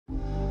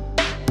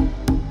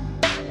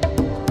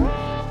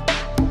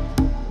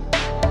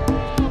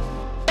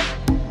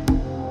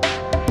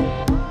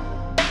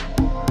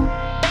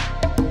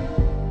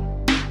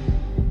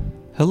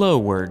Hello,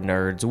 word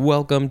nerds.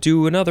 Welcome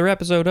to another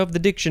episode of the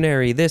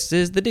Dictionary. This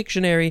is the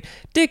Dictionary.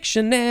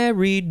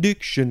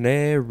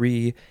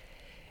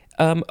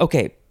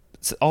 Okay,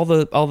 so all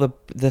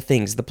the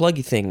things, the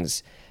pluggy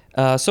things.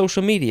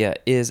 Social media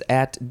is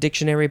at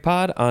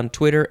DictionaryPod on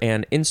Twitter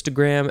and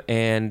Instagram,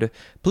 and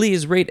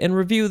please rate and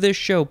review this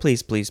show,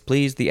 please, please,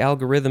 please. The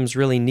algorithms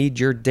really need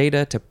your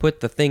data to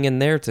put the thing in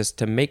there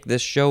to make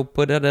this show,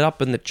 put it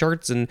up in the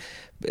charts, and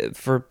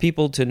for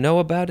people to know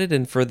about it,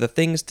 and for the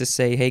things to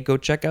say, hey, go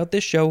check out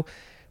this show.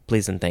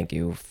 Please and thank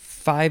you.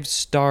 5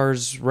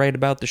 stars, write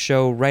about the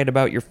show, write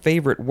about your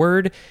favorite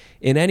word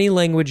in any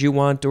language you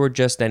want, or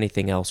just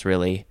anything else,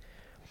 really.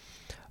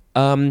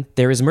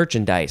 There is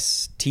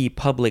merchandise.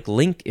 TeePublic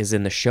link is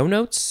in the show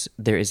notes.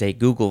 There is a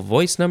Google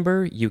Voice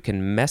number. You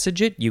can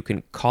message it. You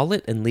can call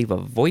it and leave a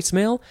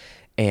voicemail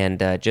and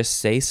just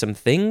say some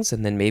things,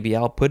 and then maybe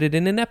I'll put it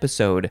in an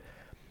episode.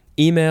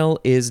 Email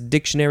is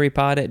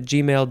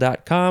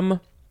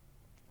dictionarypod@gmail.com.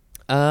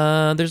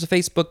 There's a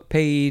Facebook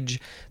page.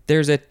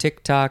 There's a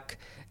TikTok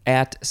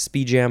at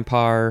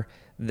SpeedJamPar.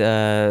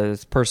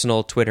 The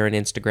personal Twitter and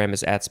Instagram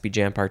is at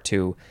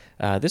SpeedJamPar2.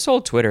 This whole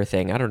Twitter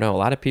thing, I don't know. A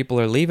lot of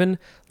people are leaving. A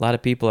lot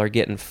of people are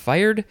getting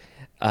fired.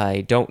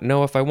 I don't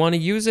know if I want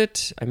to use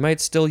it. I might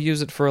still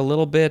use it for a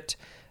little bit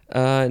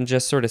and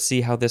just sort of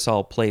see how this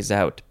all plays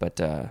out.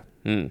 But,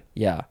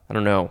 yeah, I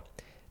don't know.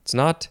 It's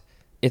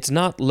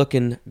not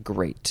looking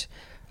great.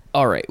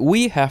 All right,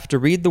 we have to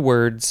read the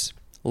words.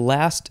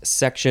 Last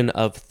section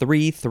of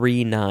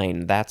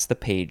 339. That's the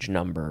page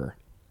number.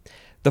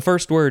 The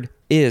first word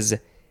is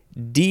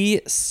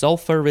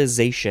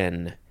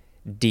desulfurization.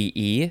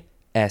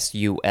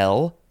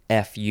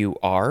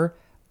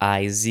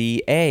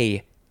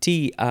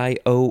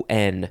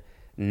 desulfurization.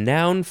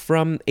 Noun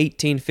from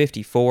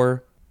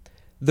 1854.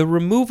 The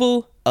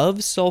removal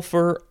of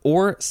sulfur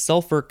or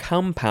sulfur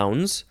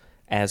compounds,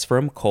 as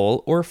from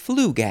coal or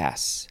flue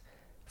gas.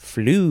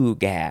 Flue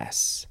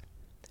gas.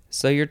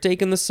 So you're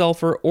taking the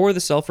sulfur or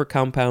the sulfur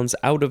compounds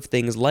out of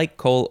things like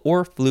coal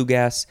or flue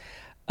gas.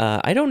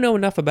 I don't know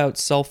enough about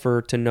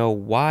sulfur to know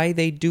why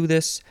they do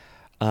this,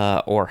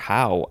 or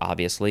how,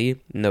 obviously.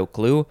 No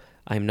clue.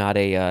 I'm not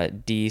a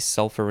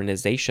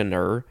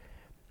desulfurizationer.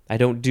 I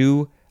don't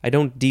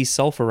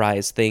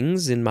desulfurize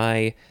things in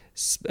my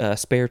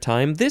spare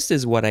time. This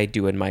is what I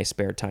do in my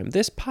spare time.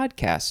 This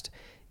podcast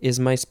is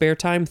my spare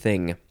time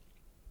thing.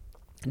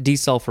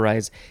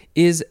 Desulfurize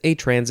is a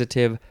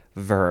transitive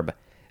verb.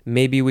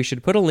 Maybe we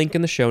should put a link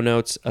in the show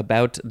notes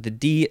about the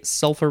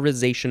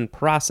desulfurization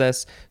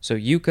process so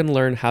you can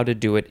learn how to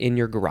do it in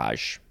your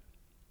garage.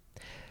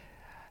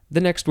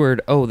 The next word,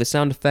 the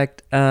sound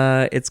effect,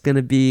 it's going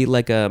to be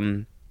like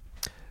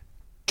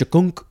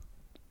chakunk.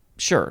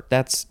 Sure,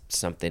 that's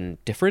something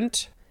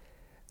different.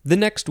 The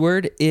next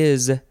word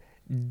is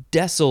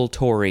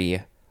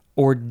desultory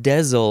or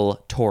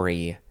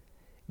desultory.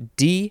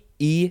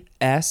 Desultory.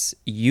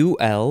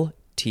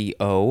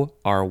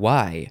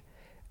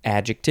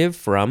 Adjective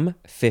from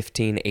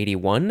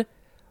 1581.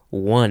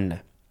 1.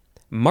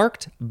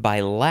 Marked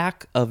by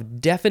lack of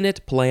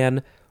definite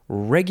plan,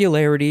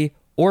 regularity,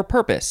 or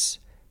purpose,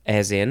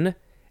 as in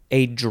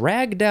a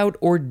dragged-out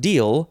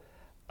ordeal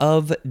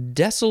of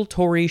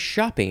desultory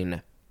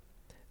shopping.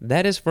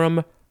 That is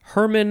from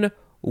Herman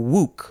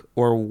Wouk,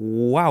 or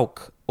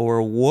Wouk,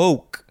 or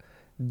Woke.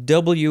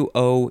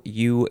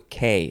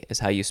 W-O-U-K is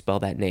how you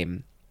spell that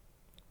name.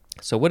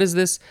 So what is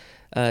this?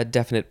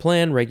 Definite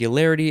plan,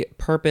 regularity,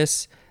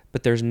 purpose,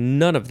 but there's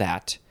none of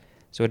that.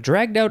 So a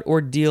dragged-out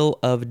ordeal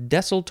of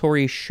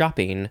desultory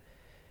shopping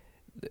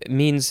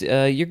means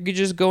you're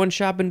just going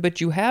shopping, but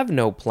you have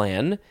no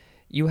plan.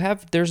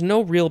 There's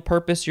no real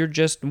purpose. You're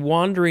just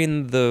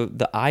wandering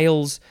the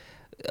aisles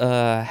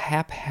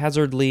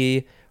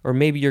haphazardly, or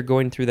maybe you're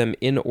going through them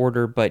in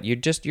order, but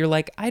you're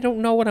like, I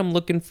don't know what I'm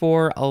looking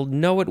for. I'll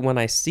know it when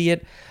I see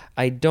it.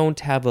 I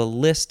don't have a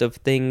list of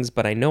things,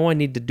 but I know I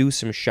need to do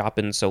some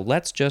shopping, so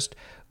let's just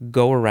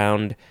go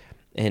around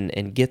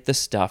and get the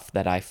stuff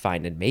that I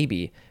find, and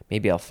maybe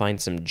I'll find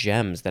some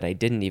gems that I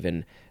didn't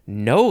even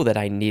know that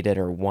I needed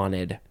or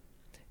wanted.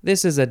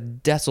 This is a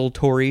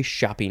desultory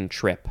shopping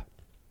trip.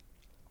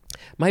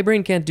 My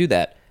brain can't do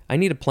that. I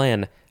need a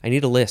plan. I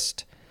need a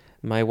list.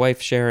 My wife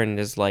Sharon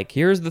is like,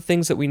 here's the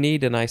things that we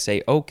need, and I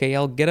say, okay,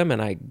 I'll get them,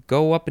 and I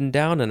go up and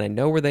down, and I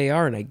know where they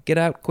are, and I get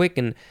out quick,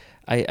 and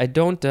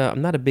I'm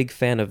not a big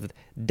fan of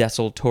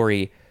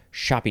desultory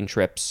shopping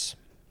trips.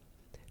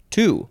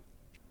 2.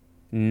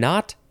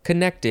 Not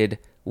connected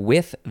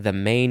with the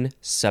main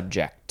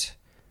subject.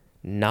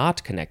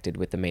 Not connected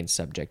with the main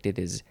subject. It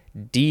is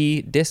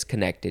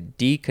disconnected,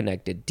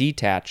 deconnected,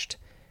 detached.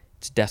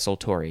 It's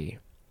desultory.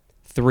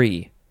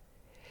 3.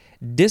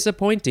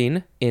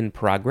 Disappointing in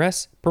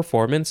progress,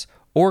 performance,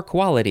 or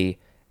quality,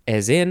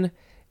 as in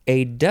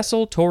a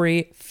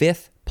desultory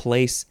 5th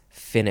place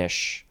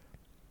finish.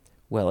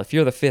 Well, if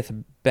you're the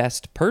 5th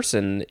best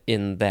person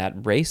in that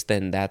race,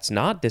 then that's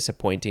not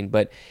disappointing.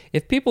 But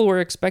if people were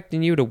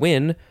expecting you to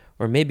win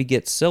or maybe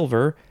get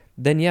silver,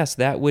 then yes,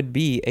 that would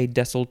be a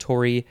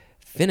desultory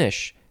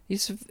finish.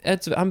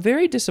 I'm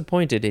very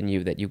disappointed in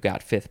you that you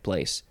got 5th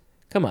place.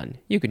 Come on,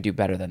 you can do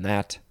better than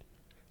that.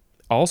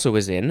 Also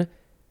is in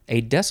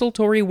a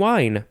desultory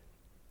wine.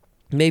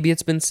 Maybe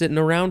it's been sitting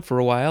around for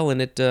a while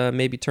and it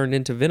maybe turned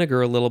into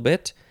vinegar a little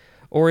bit,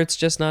 or it's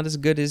just not as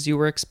good as you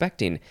were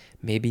expecting.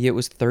 Maybe it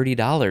was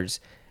 $30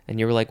 and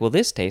you were like, well,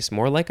 this tastes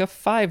more like a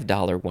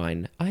 $5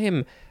 wine. I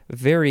am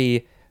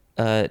very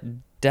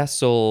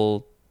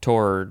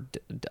desultored.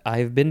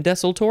 I've been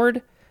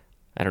desultored?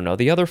 I don't know.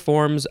 The other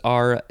forms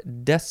are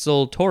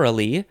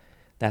desultorily,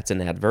 that's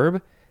an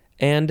adverb,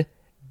 and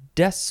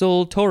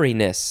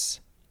desultoriness.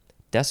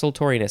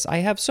 Desultoriness. I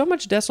have so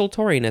much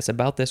desultoriness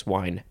about this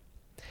wine.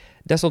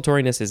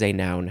 Desultoriness is a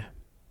noun.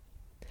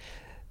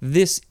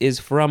 This is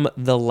from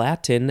the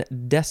Latin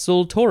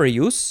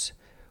desultorius,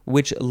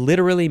 which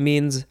literally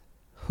means,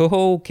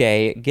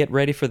 okay, get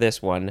ready for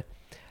this one,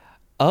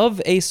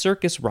 of a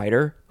circus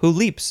rider who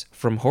leaps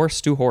from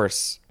horse to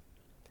horse.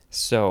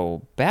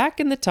 So, back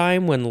in the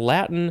time when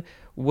Latin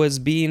was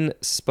being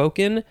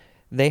spoken,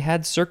 they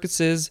had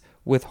circuses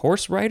with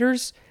horse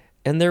riders,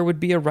 and there would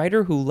be a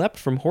rider who leapt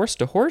from horse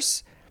to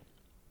horse.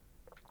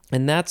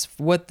 And that's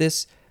what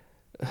this...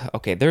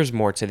 Okay, there's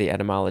more to the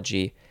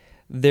etymology.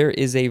 There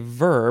is a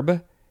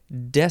verb,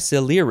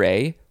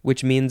 desalire,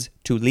 which means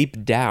to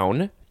leap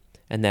down,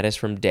 and that is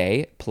from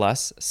de,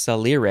 plus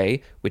salire,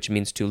 which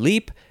means to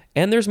leap,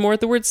 and there's more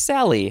at the word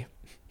Sally.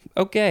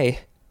 Okay.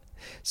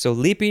 So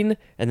leaping,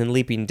 and then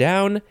leaping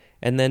down,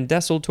 and then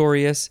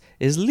desultorious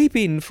is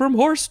leaping from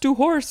horse to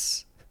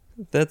horse.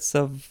 That's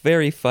a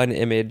very fun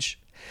image.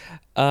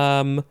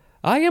 I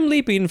am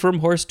leaping from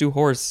horse to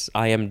horse.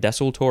 I am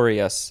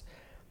desultorious.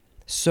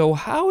 So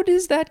how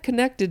is that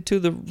connected to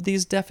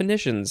these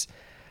definitions?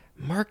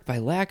 Marked by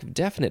lack of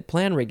definite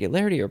plan,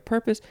 regularity, or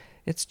purpose.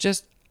 It's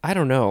just, I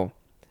don't know.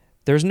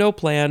 There's no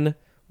plan.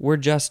 We're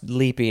just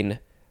leaping.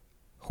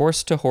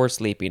 Horse to horse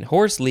leaping.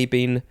 Horse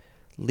leaping.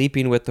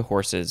 Leaping with the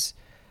horses.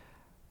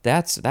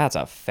 That's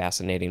a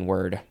fascinating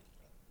word.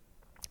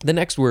 The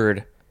next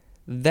word.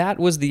 That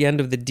was the end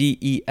of the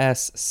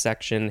DES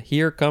section.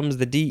 Here comes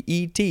the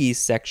DET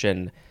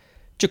section.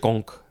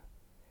 Chikonk.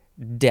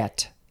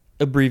 Det.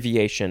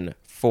 Abbreviation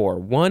for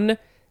 1.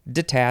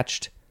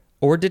 Detached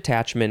or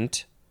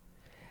detachment.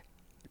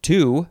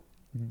 2.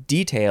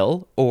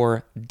 Detail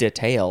or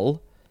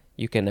detail.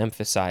 You can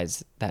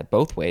emphasize that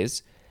both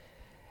ways.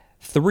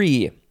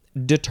 3.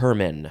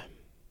 Determine.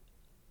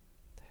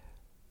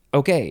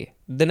 Okay,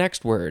 the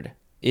next word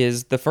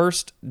is the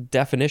first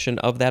definition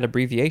of that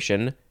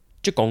abbreviation,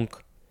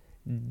 chikonk,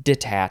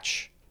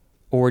 detach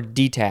or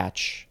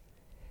detach.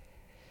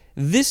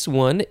 This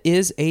one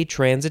is a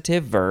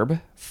transitive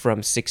verb from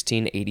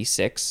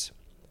 1686.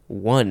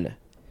 1.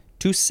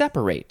 To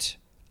separate,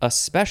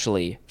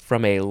 especially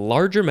from a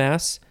larger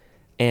mass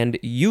and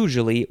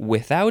usually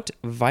without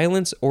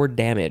violence or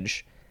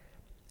damage.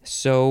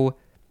 So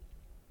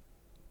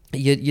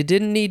you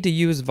didn't need to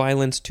use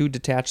violence to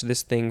detach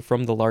this thing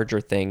from the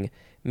larger thing.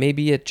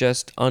 Maybe it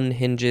just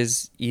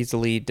unhinges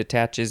easily,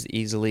 detaches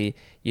easily.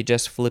 You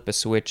just flip a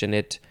switch and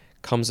it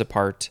comes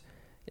apart.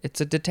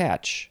 It's a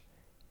detach.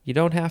 You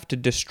don't have to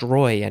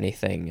destroy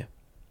anything.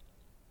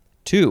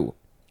 2.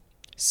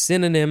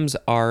 Synonyms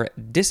are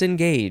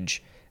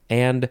disengage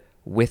and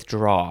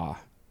withdraw.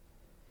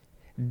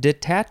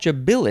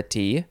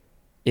 Detachability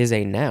is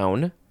a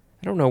noun.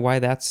 I don't know why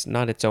that's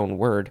not its own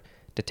word.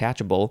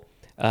 Detachable.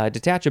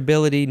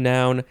 Detachability,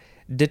 noun.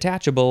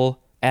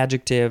 Detachable,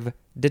 adjective.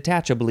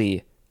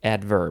 Detachably,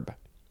 adverb.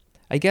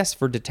 I guess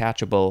for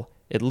detachable,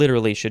 it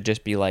literally should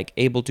just be like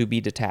able to be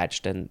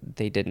detached, and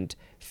they didn't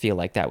feel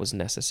like that was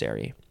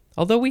necessary.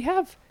 Although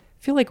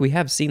feel like we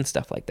have seen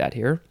stuff like that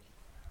here.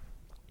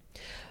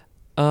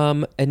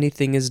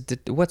 Anything is,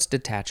 what's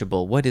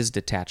detachable? What is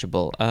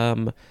detachable?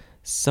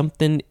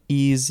 Something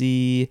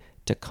easy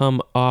to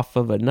come off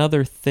of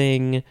another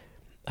thing.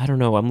 I don't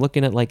know. I'm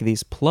looking at like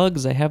these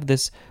plugs. I have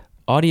this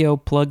audio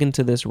plug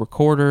into this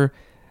recorder.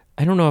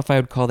 I don't know if I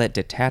would call that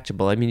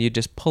detachable. I mean, you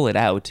just pull it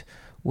out.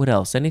 What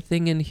else?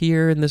 Anything in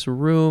here in this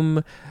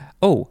room?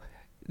 Oh,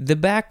 the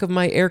back of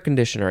my air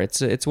conditioner.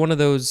 It's one of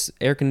those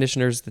air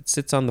conditioners that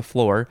sits on the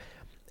floor,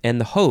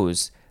 and the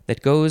hose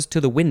that goes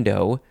to the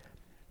window,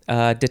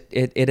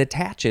 it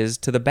attaches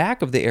to the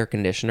back of the air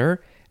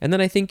conditioner, and then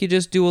I think you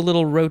just do a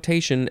little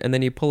rotation and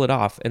then you pull it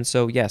off. And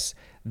so, yes,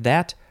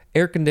 that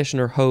air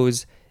conditioner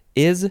hose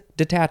is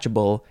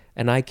detachable,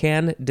 and I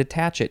can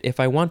detach it if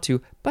I want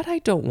to, but I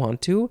don't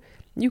want to.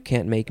 You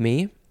can't make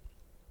me.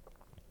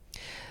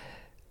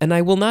 And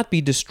I will not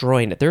be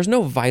destroying it. There's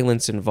no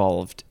violence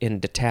involved in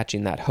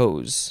detaching that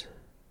hose.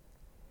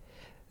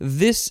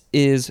 This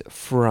is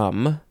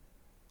from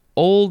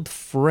Old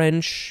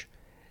French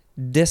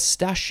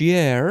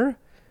destachier,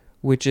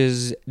 which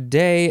is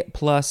de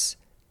plus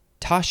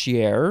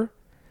tachier,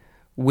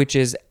 which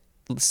is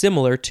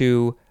similar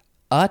to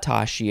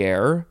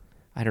attachier.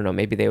 I don't know,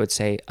 maybe they would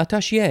say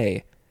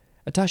attachier.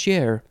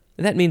 Attachier.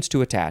 That means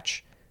to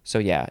attach. So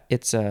yeah,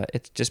 it's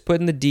just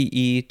putting the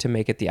de to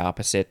make it the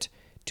opposite,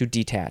 to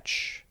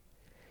detach.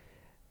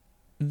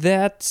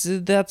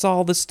 That's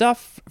all the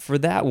stuff for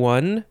that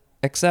one,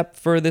 except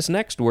for this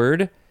next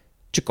word,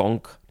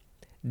 chikonk,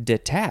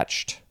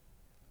 detached.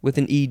 with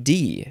an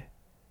ed.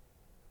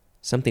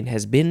 Something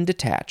has been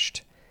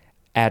detached.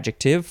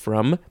 Adjective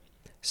from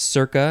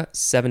circa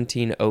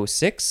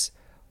 1706.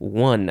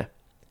 1.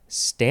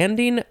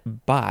 Standing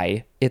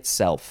by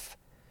itself.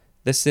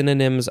 The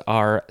synonyms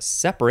are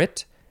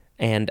separate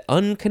and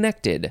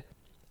unconnected,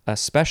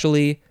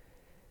 especially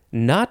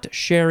not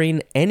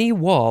sharing any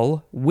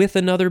wall with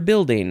another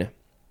building,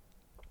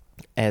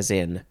 as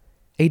in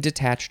a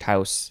detached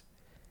house.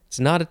 It's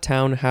not a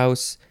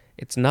townhouse.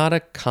 It's not a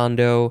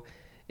condo.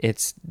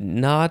 It's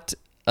not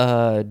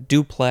a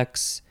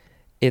duplex.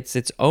 It's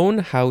its own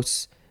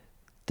house.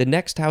 The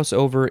next house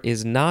over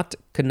is not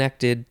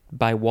connected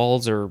by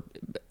walls or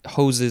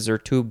hoses or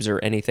tubes or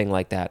anything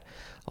like that.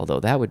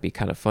 Although that would be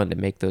kind of fun to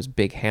make those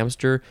big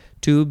hamster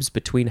tubes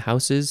between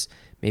houses.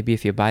 Maybe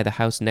if you buy the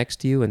house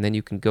next to you and then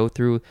you can go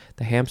through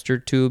the hamster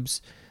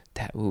tubes.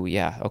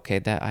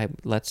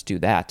 Let's do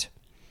that.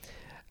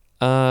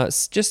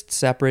 It's just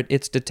separate.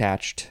 It's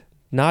detached,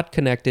 not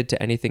connected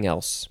to anything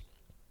else.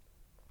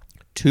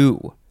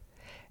 2.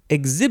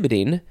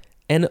 Exhibiting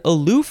an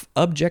aloof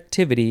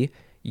objectivity,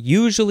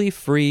 usually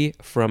free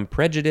from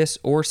prejudice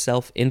or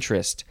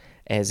self-interest,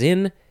 as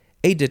in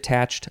a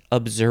detached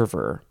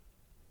observer.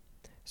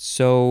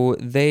 So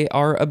they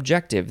are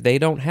objective. They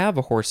don't have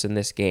a horse in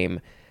this game.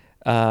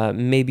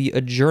 Maybe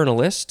a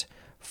journalist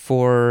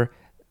for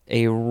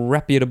a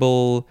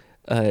reputable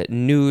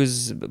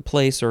news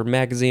place or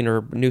magazine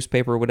or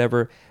newspaper or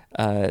whatever,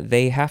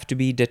 they have to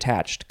be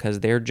detached because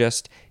they're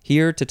just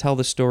here to tell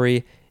the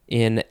story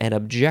in an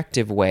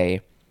objective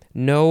way.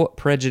 No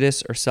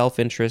prejudice or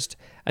self-interest.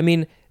 I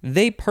mean,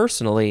 they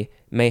personally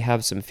may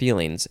have some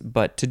feelings,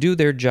 but to do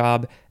their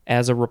job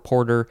as a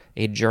reporter,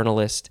 a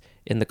journalist,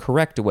 in the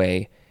correct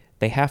way,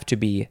 they have to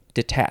be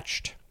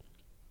detached.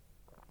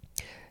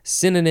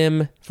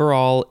 Synonym for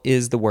all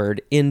is the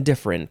word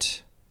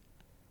indifferent.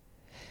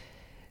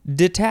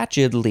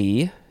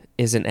 Detachedly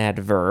is an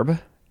adverb.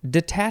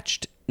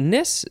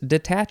 Detachedness.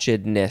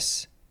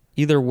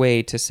 Either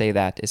way to say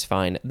that is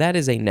fine. That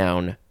is a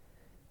noun.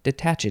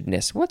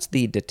 Detachedness. What's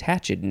the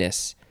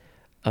detachedness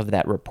of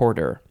that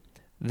reporter?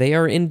 They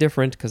are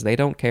indifferent because they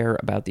don't care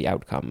about the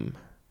outcome.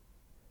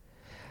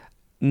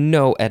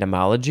 No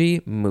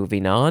etymology.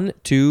 Moving on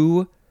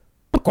to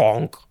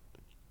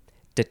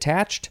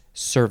detached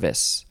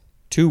service.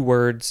 2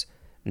 words.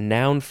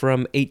 Noun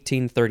from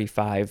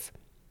 1835.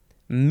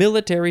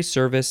 Military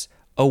service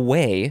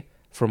away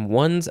from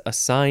one's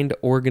assigned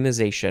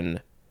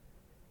organization.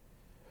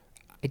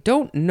 I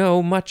don't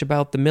know much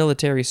about the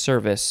military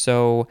service,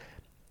 so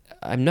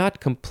I'm not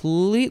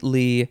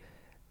completely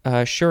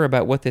sure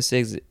about what this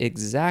is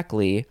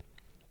exactly.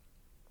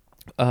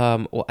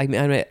 I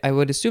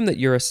would assume that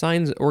your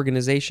assigned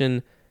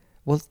organization.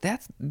 Well,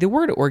 that's the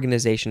word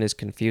organization is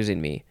confusing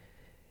me.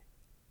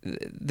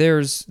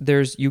 There's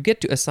you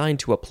get to assign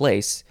to a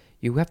place.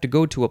 You have to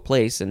go to a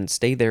place and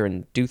stay there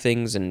and do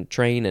things and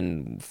train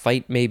and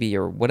fight maybe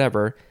or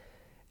whatever.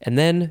 And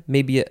then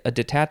maybe a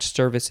detached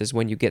service is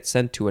when you get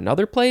sent to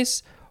another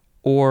place,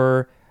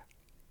 or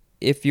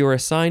if you're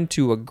assigned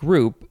to a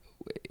group,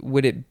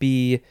 would it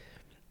be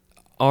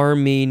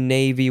Army,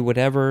 Navy,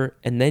 whatever,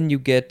 and then you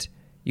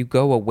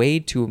go away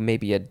to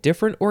maybe a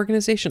different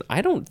organization?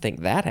 I don't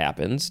think that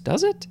happens,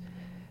 does it?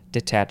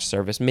 Detached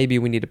service. Maybe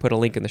we need to put a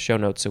link in the show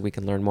notes so we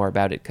can learn more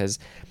about it, because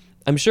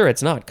I'm sure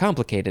it's not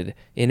complicated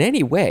in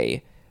any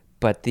way,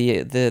 but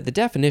the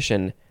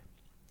definition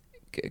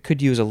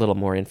could use a little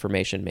more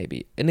information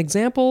maybe. An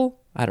example?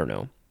 I don't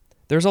know.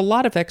 There's a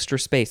lot of extra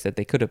space that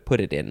they could have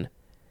put it in.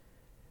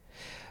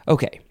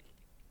 Okay.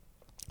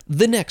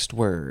 The next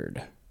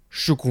word.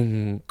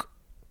 Shukunk.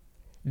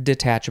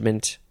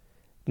 Detachment.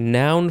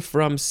 Noun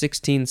from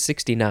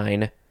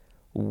 1669.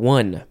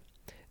 1.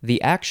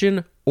 The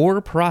action or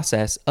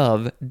process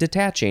of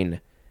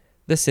detaching.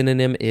 The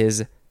synonym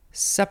is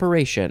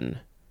separation.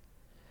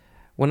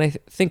 When I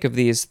think of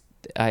these,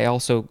 I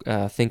also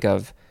think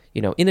of,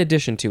 in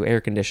addition to air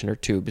conditioner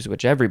tubes,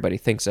 which everybody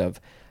thinks of,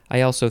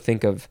 I also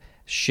think of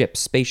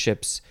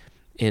spaceships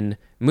in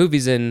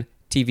movies and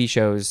TV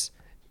shows,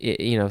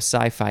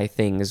 sci-fi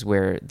things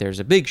where there's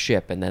a big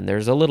ship and then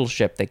there's a little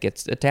ship that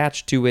gets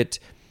attached to it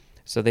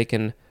so they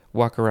can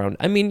walk around.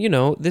 I mean,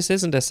 this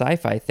isn't a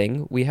sci-fi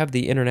thing. We have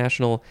the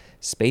International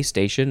Space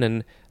Station,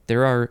 and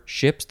there are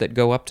ships that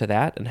go up to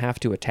that and have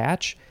to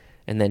attach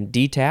and then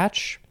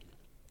detach.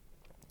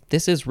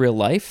 This is real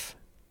life.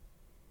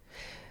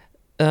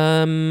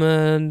 So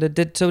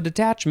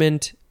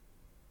detachment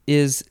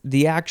is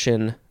the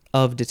action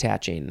of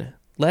detaching.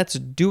 Let's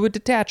do a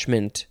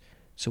detachment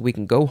so we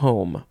can go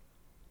home.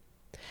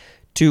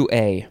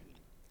 2A.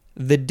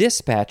 The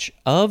dispatch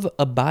of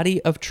a body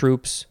of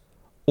troops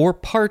or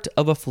part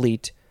of a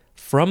fleet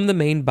from the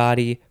main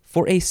body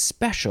for a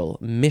special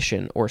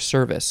mission or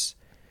service.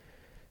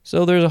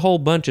 So there's a whole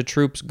bunch of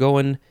troops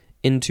going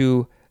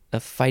into a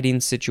fighting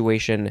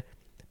situation,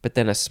 but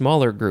then a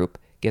smaller group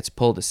gets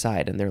pulled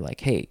aside and they're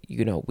like, hey,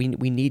 we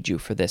need you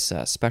for this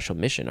special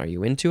mission. Are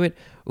you into it?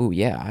 Oh,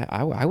 yeah,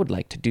 I would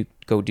like to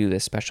go do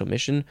this special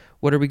mission.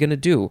 What are we going to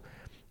do?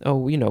 Oh,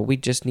 we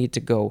just need to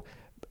go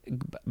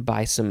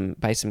buy some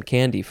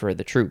candy for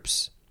the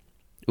troops.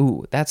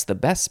 Ooh, that's the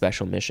best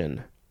special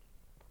mission.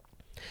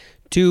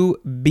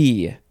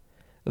 2B,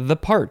 the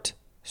part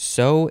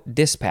so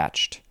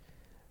dispatched.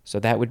 So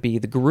that would be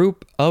the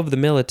group of the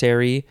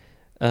military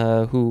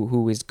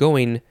who is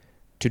going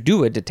to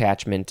do a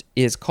detachment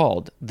is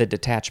called the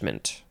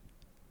detachment.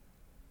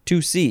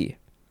 2C,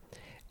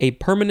 a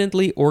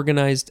permanently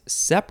organized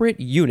separate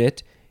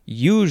unit,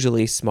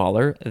 usually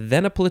smaller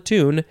than a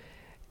platoon,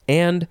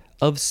 and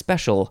of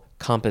special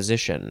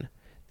composition.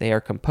 They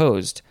are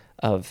composed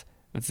of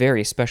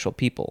very special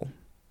people.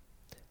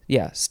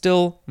 Yeah,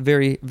 still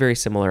very, very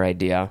similar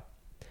idea.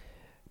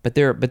 But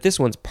this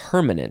one's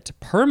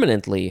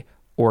permanently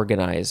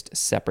organized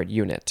separate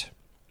unit.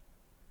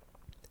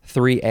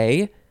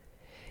 3A,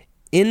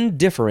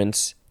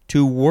 indifference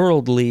to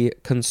worldly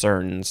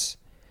concerns.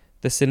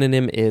 The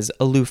synonym is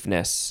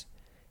aloofness.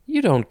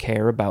 You don't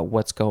care about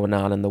what's going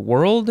on in the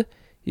world.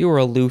 You're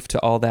aloof to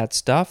all that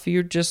stuff.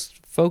 You're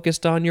just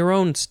focused on your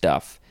own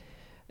stuff.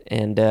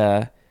 And,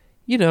 I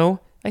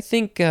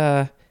think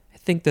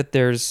that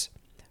there's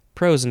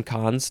pros and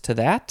cons to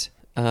that.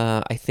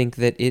 I think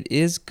that it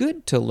is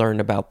good to learn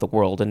about the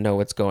world and know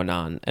what's going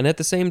on. And at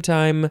the same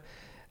time,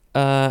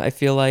 I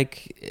feel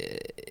like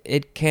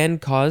it can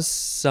cause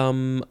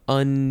some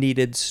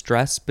unneeded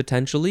stress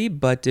potentially,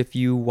 but if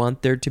you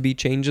want there to be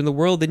change in the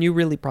world, then you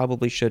really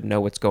probably should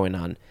know what's going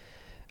on.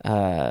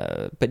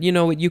 But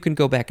you can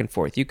go back and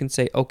forth. You can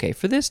say, okay,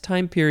 for this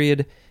time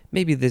period,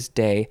 maybe this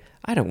day,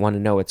 I don't want to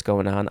know what's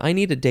going on. I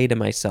need a day to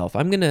myself.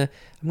 I'm gonna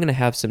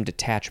have some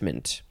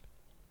detachment.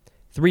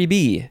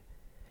 3B,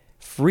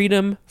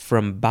 freedom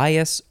from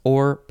bias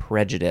or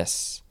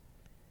prejudice.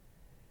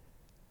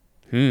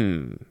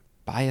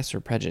 Bias or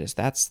prejudice.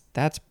 That's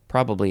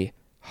probably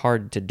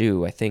hard to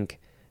do. I think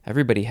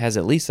everybody has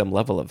at least some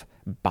level of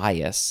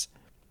bias.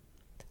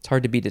 It's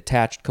hard to be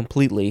detached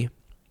completely.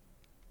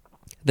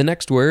 The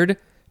next word,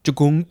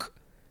 chugunk,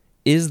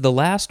 is the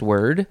last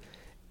word,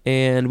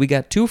 and we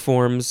got two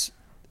forms.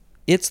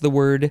 It's the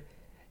word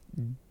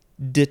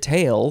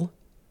detail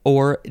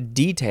or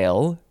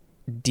detail,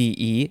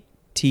 D-E-T-A-I-L.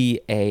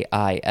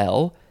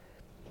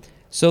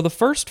 So the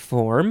first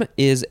form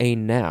is a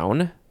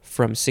noun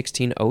from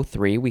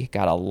 1603. We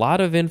got a lot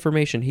of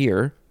information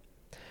here.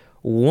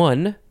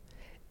 1,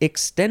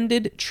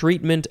 extended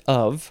treatment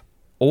of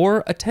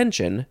or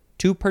attention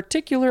to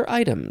particular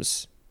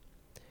items.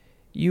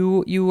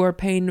 You are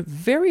paying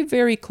very,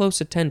 very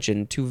close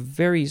attention to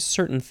very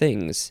certain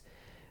things,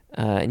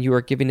 and you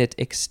are giving it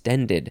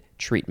extended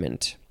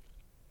treatment.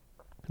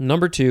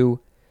 Number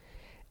 2,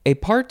 a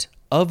part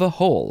of a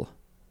whole.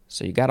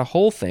 So you got a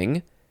whole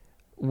thing.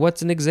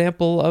 What's an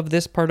example of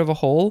this part of a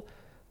whole?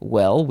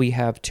 Well, we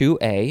have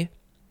 2A,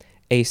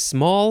 a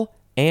small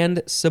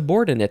and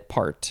subordinate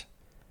part.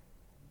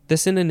 The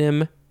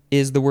synonym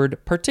is the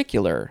word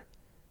particular.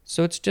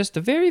 So it's just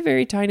a very,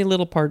 very tiny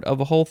little part of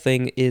a whole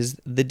thing is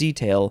the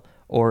detail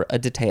or a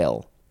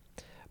detail.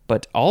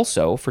 But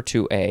also for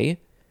 2A,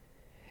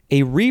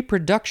 a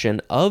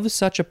reproduction of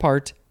such a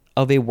part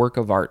of a work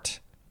of art.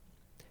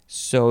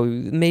 So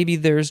maybe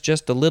there's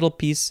just a little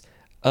piece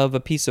of a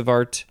piece of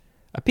art,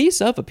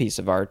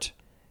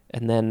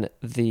 and then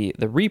the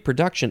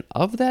reproduction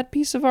of that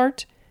piece of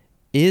art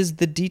is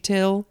the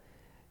detail.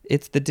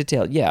 It's the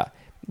detail. Yeah.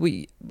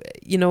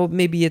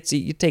 Maybe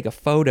you take a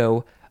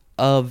photo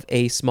of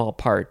a small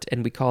part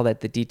and we call that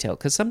the detail,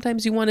 because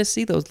sometimes you want to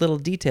see those little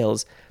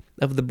details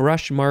of the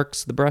brush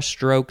marks, the brush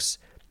strokes.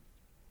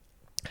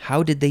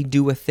 How did they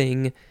do a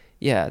thing?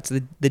 Yeah, it's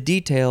the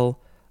detail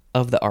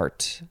of the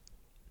art.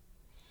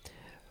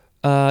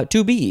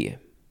 2B,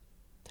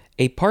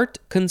 a part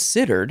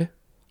considered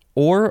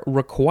or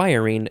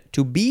requiring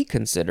to be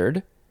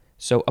considered.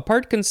 So a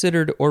part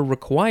considered or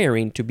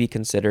requiring to be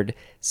considered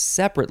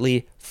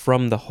separately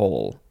from the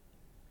whole.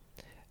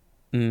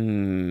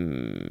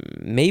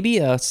 Maybe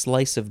a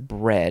slice of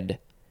bread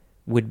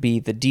would be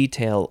the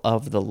detail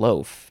of the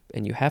loaf,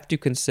 and you have to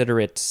consider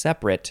it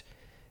separate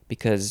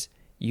because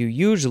you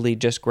usually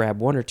just grab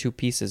 1 or 2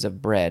 pieces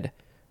of bread.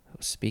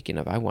 Speaking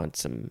of, I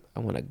want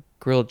a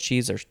grilled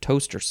cheese or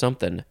toast or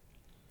something.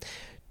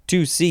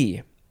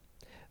 2C,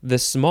 the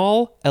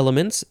small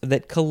elements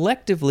that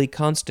collectively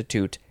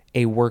constitute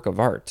a work of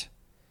art.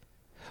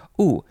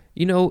 Ooh,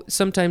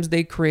 sometimes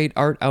they create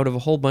art out of a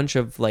whole bunch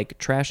of like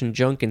trash and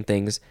junk and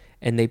things,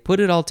 and they put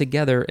it all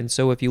together, and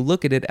so if you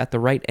look at it at the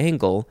right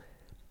angle,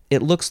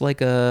 it looks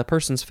like a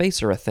person's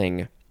face or a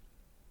thing.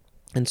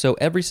 And so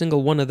every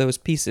single one of those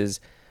pieces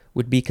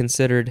would be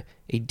considered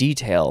a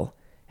detail,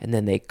 and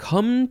then they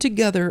come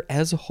together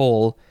as a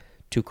whole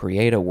to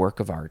create a work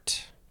of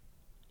art.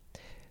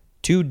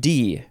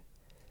 2D,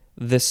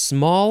 the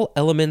small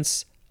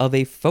elements of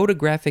a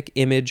photographic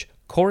image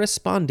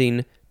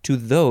corresponding to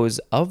those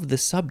of the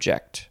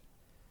subject.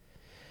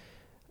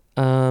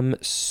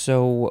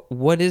 So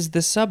what is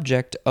the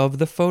subject of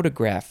the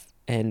photograph?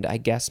 And I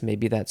guess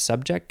maybe that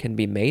subject can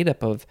be made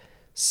up of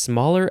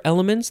smaller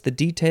elements, the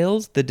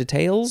details.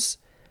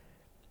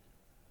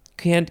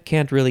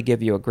 Can't really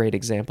give you a great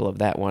example of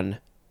that one.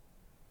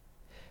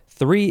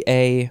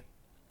 3A,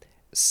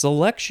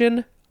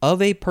 selection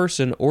of a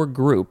person or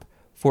group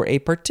for a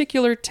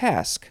particular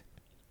task,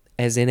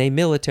 as in a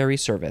military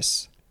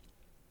service.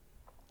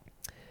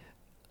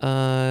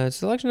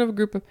 Selection of a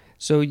group of...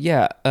 So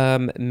yeah,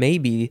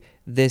 maybe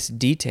this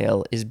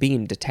detail is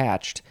being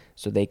detached,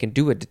 so they can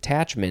do a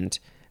detachment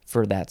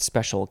for that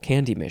special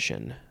candy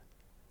mission.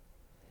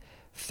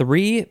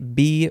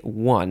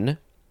 3B1,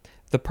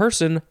 the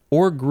person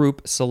or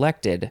group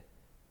selected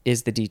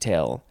is the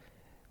detail.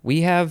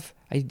 We have...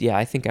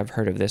 I think I've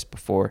heard of this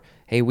before.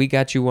 Hey, we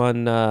got you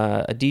on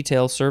a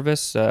detail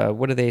service.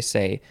 What do they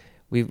say?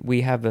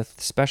 We have a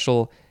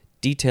special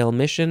detail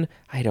mission.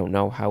 I don't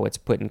know how it's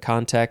put in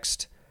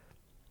context.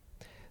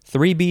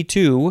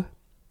 3B2,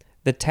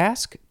 the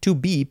task to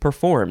be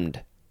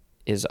performed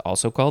is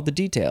also called the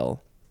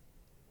detail.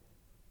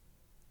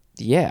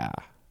 Yeah.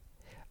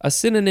 A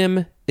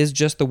synonym is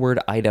just the word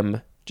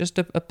item, just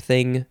a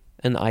thing,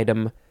 an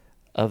item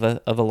of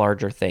a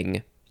larger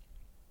thing.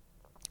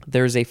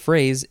 There's a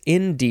phrase,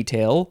 in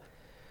detail,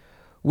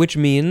 which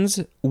means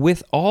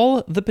with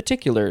all the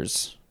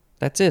particulars.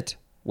 That's it.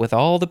 With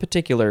all the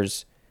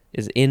particulars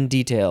is in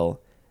detail.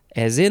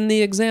 As in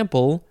the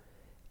example,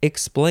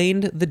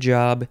 explained the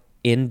job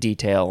in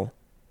detail.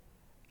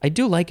 I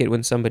do like it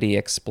when somebody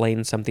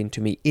explains something to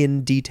me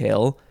in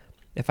detail.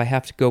 If I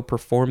have to go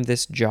perform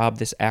this job,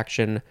 this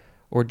action,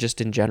 or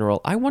just in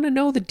general, I want to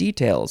know the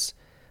details.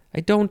 I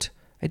don't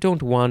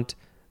want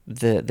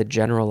the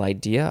general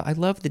idea. I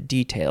love the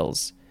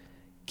details.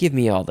 Give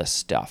me all the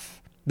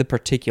stuff, the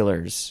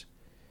particulars.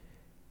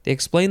 They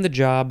explain the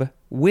job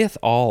with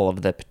all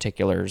of the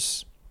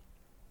particulars.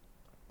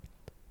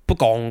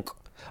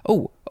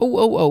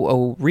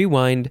 Oh,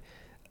 rewind.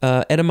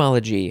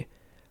 Etymology.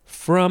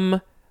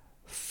 From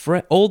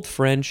Old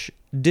French,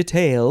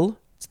 detail.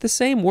 It's the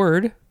same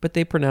word, but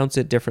they pronounce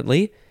it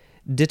differently.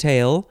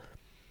 Detail.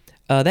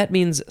 That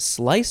means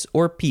slice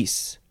or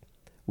piece,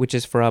 which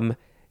is from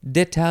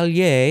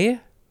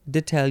détailler,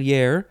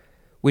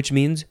 which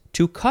means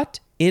to cut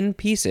in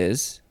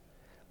pieces,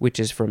 which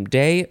is from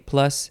de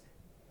plus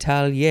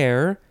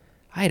tailler.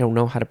 I don't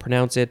know how to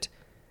pronounce it.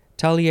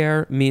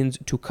 Tailler means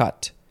to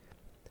cut.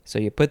 So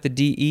you put the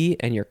de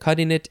and you're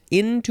cutting it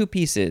into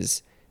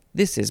pieces.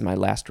 This is my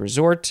last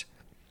resort.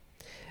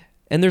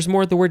 And there's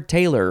more of the word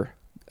tailor.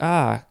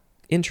 Ah,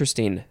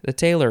 interesting. The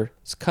tailor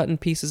is cutting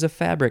pieces of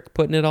fabric,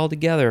 putting it all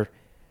together.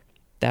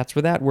 That's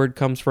where that word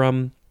comes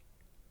from.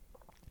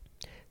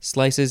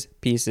 Slices,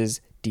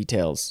 pieces,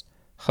 details.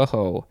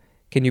 Ho-ho.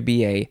 Can you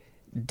be a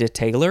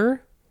detailer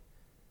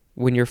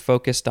when you're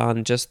focused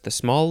on just the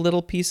small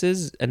little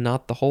pieces and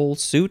not the whole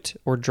suit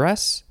or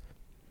dress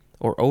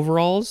or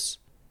overalls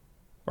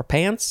or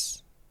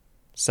pants,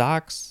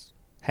 socks,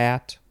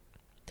 hat?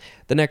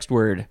 The next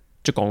word,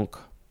 chikonk.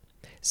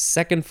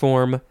 Second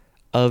form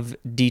of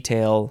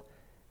detail,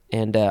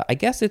 and I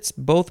guess it's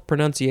both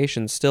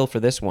pronunciations still for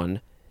this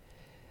one.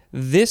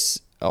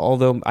 This,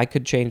 although I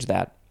could change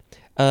that.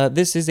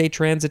 This is a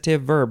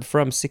transitive verb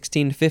from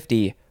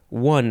 1650.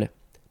 1.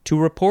 To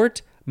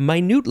report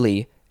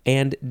minutely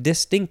and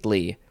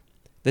distinctly.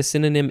 The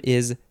synonym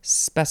is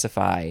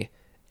specify,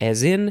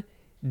 as in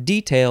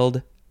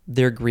detailed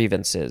their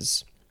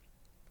grievances.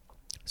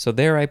 So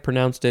there I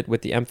pronounced it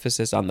with the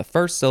emphasis on the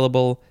first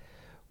syllable,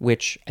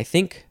 which I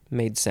think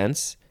made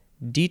sense.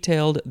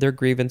 Detailed their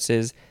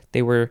grievances.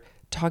 They were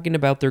talking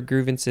about their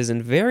grievances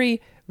in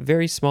very,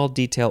 very small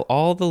detail,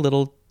 all the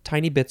little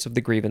tiny bits of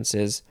the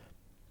grievances,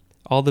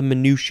 all the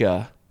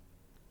minutiae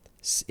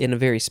in a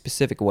very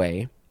specific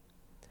way.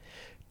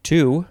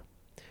 2,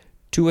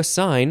 to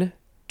assign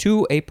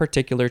to a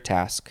particular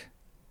task.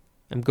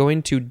 I'm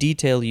going to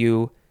detail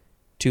you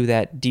to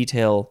that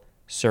detail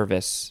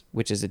service,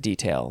 which is a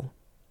detail.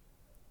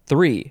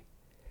 3,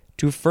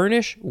 to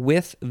furnish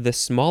with the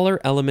smaller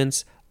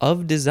elements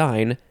of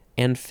design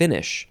and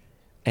finish,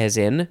 as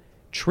in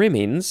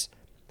trimmings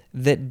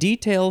that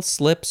detail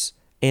slips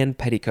and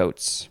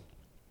petticoats.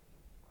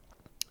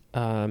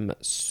 What?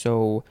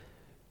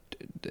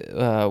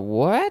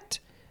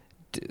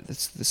 The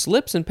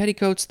slips and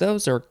petticoats,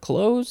 those are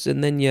clothes,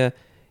 and then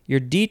you're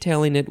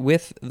detailing it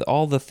with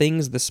all the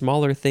things, the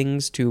smaller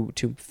things, to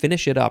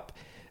finish it up,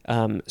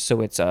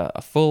 so it's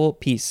a full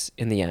piece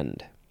in the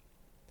end.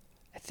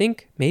 I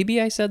think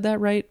maybe I said that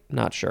right.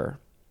 Not sure.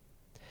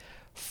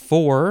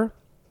 4.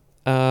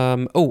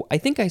 I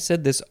think I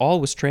said this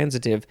all was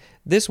transitive.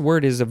 This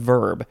word is a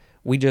verb.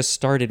 We just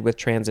started with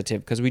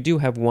transitive because we do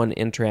have one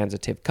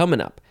intransitive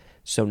coming up.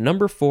 So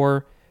number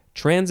 4,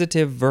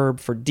 transitive verb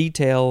for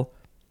detail.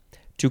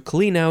 To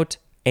clean out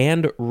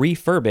and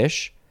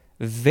refurbish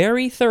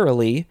very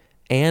thoroughly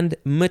and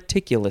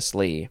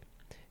meticulously.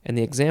 And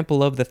the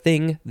example of the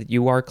thing that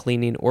you are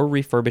cleaning or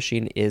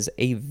refurbishing is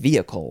a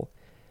vehicle,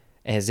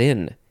 as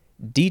in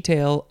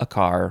detail a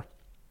car.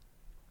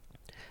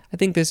 I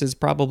think this is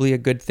probably a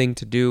good thing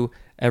to do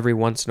every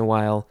once in a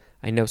while.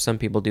 I know some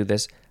people do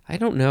this. I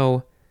don't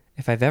know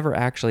if I've ever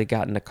actually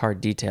gotten a car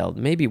detailed.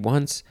 Maybe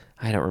once.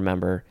 I don't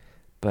remember.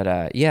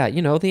 But yeah,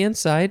 the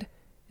inside,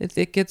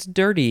 it gets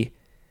dirty.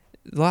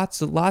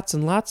 Lots and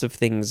lots of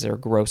things are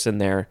gross in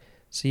there.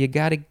 So you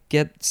got to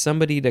get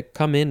somebody to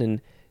come in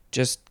and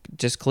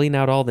just clean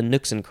out all the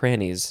nooks and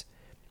crannies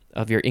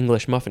of your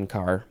English muffin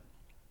car.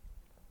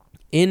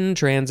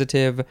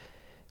 Intransitive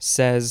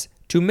says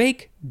to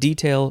make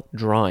detail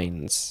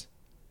drawings.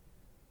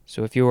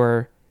 So if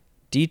you're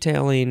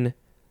detailing,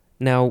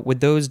 now would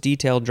those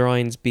detailed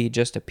drawings be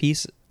just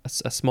a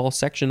small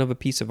section of a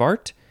piece of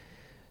art?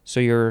 So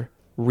you're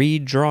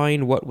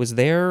redrawing what was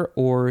there,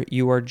 or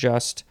you are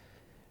just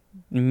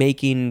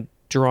making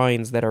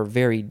drawings that are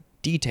very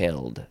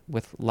detailed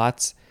with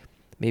lots,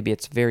 maybe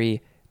it's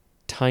very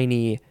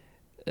tiny,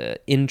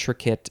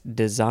 intricate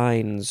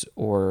designs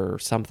or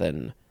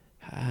something.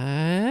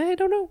 I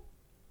don't know.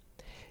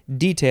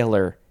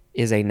 Detailer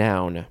is a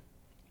noun.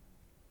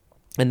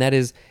 And that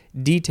is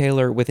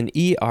detailer with an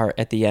ER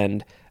at the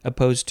end,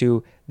 opposed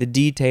to the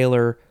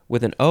detailer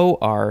with an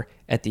OR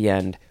at the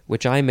end,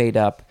 which I made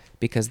up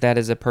because that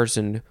is a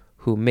person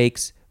who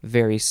makes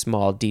very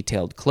small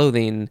detailed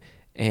clothing,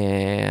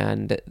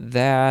 and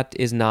that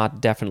is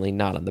definitely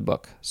not on the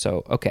book.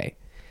 So, okay.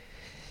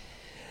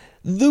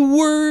 The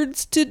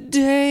words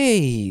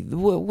today,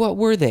 what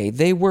were they?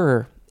 They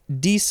were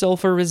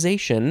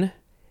desulfurization,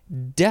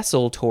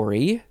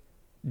 desultory,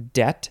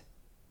 debt,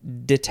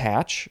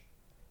 detach,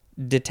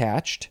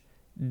 detached,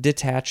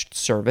 detached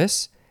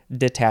service,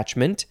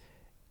 detachment,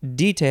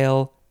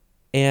 detail,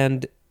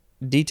 and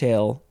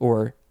detail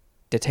or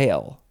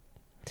detail.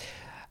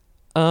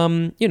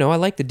 I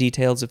like the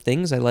details of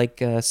things. I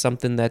like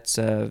something that's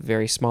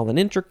very small and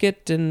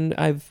intricate, and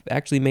I've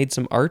actually made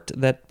some art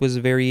that was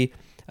very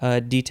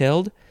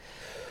detailed.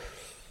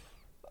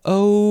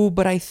 Oh,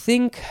 but I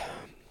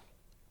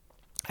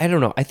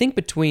don't know. I think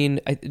between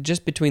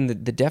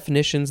the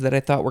definitions that I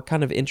thought were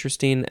kind of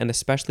interesting, and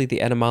especially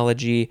the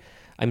etymology,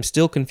 I'm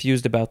still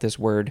confused about this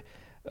word,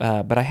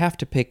 but I have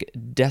to pick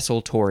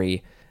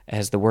desultory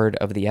as the word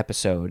of the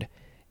episode.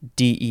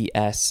 desultory.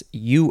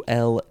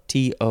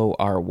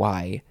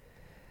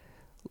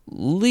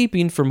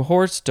 Leaping from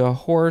horse to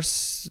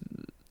horse,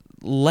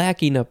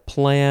 lacking a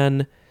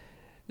plan,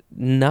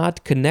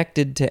 not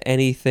connected to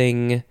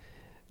anything,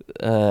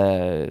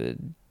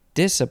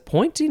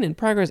 disappointing in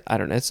progress. I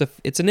don't know.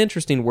 It's an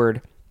interesting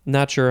word.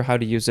 Not sure how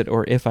to use it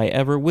or if I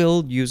ever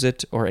will use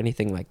it or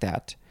anything like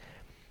that.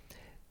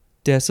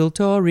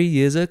 Desultory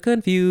is a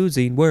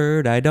confusing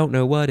word. I don't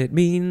know what it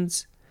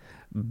means,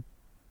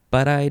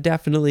 but I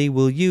definitely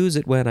will use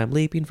it when I'm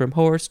leaping from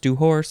horse to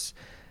horse.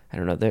 I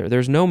don't know.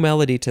 There's no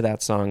melody to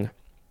that song.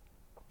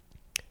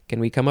 Can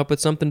we come up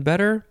with something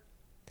better?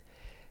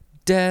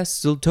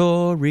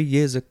 Desultory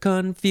is a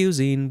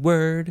confusing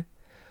word.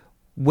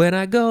 When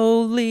I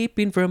go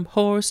leaping from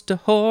horse to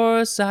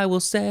horse, I will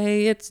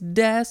say it's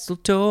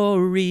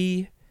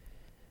desultory.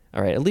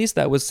 All right, at least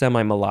that was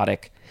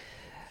semi-melodic.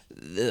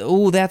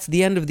 Oh, that's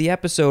the end of the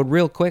episode.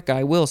 Real quick,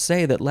 I will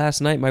say that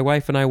last night my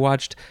wife and I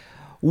watched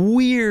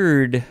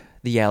Weird,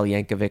 the Al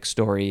Yankovic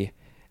story.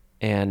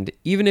 And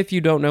even if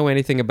you don't know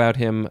anything about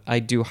him, I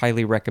do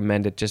highly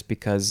recommend it just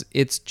because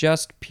it's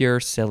just pure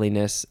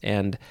silliness.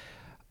 And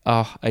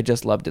I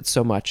just loved it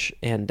so much.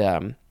 And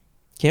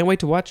can't wait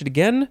to watch it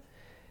again.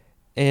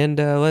 And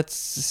let's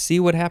see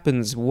what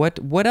happens.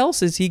 What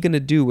else is he going to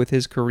do with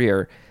his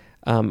career?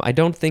 I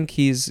don't think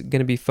he's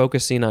going to be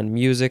focusing on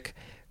music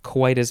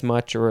quite as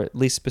much, or at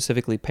least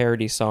specifically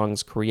parody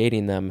songs,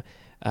 creating them.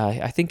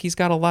 I think he's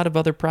got a lot of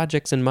other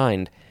projects in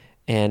mind,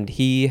 and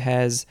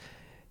he's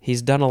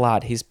done a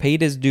lot. He's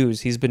paid his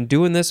dues. He's been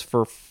doing this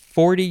for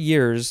 40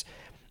 years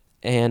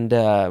and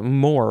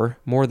more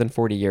than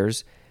 40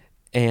 years,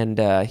 and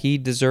he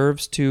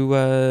deserves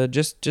to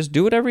just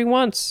do whatever he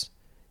wants.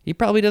 He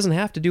probably doesn't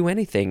have to do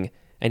anything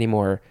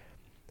anymore.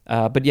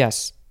 But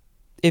yes,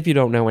 if you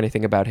don't know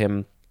anything about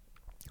him,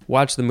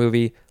 watch the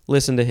movie,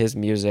 listen to his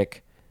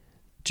music,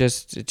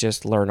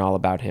 just learn all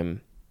about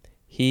him.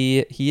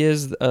 He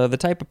is the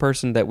type of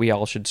person that we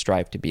all should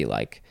strive to be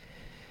like.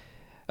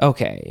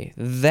 Okay,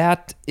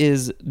 that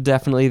is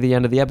definitely the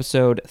end of the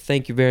episode.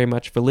 Thank you very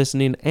much for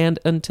listening, and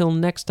until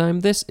next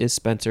time, this is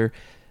Spencer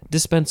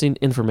dispensing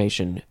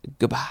information.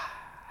 Goodbye.